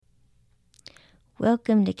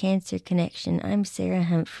Welcome to Cancer Connection. I'm Sarah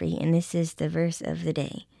Humphrey, and this is the verse of the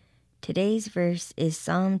day. Today's verse is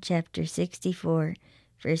Psalm chapter 64,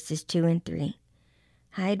 verses 2 and 3.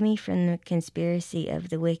 Hide me from the conspiracy of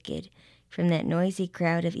the wicked, from that noisy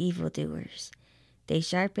crowd of evildoers. They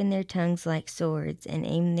sharpen their tongues like swords and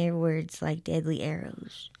aim their words like deadly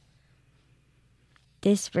arrows.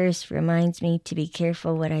 This verse reminds me to be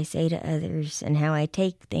careful what I say to others and how I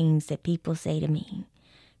take things that people say to me.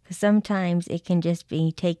 Because sometimes it can just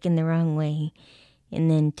be taken the wrong way, and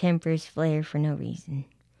then tempers flare for no reason.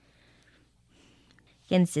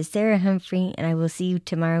 Again, this is Sarah Humphrey, and I will see you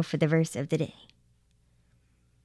tomorrow for the verse of the day.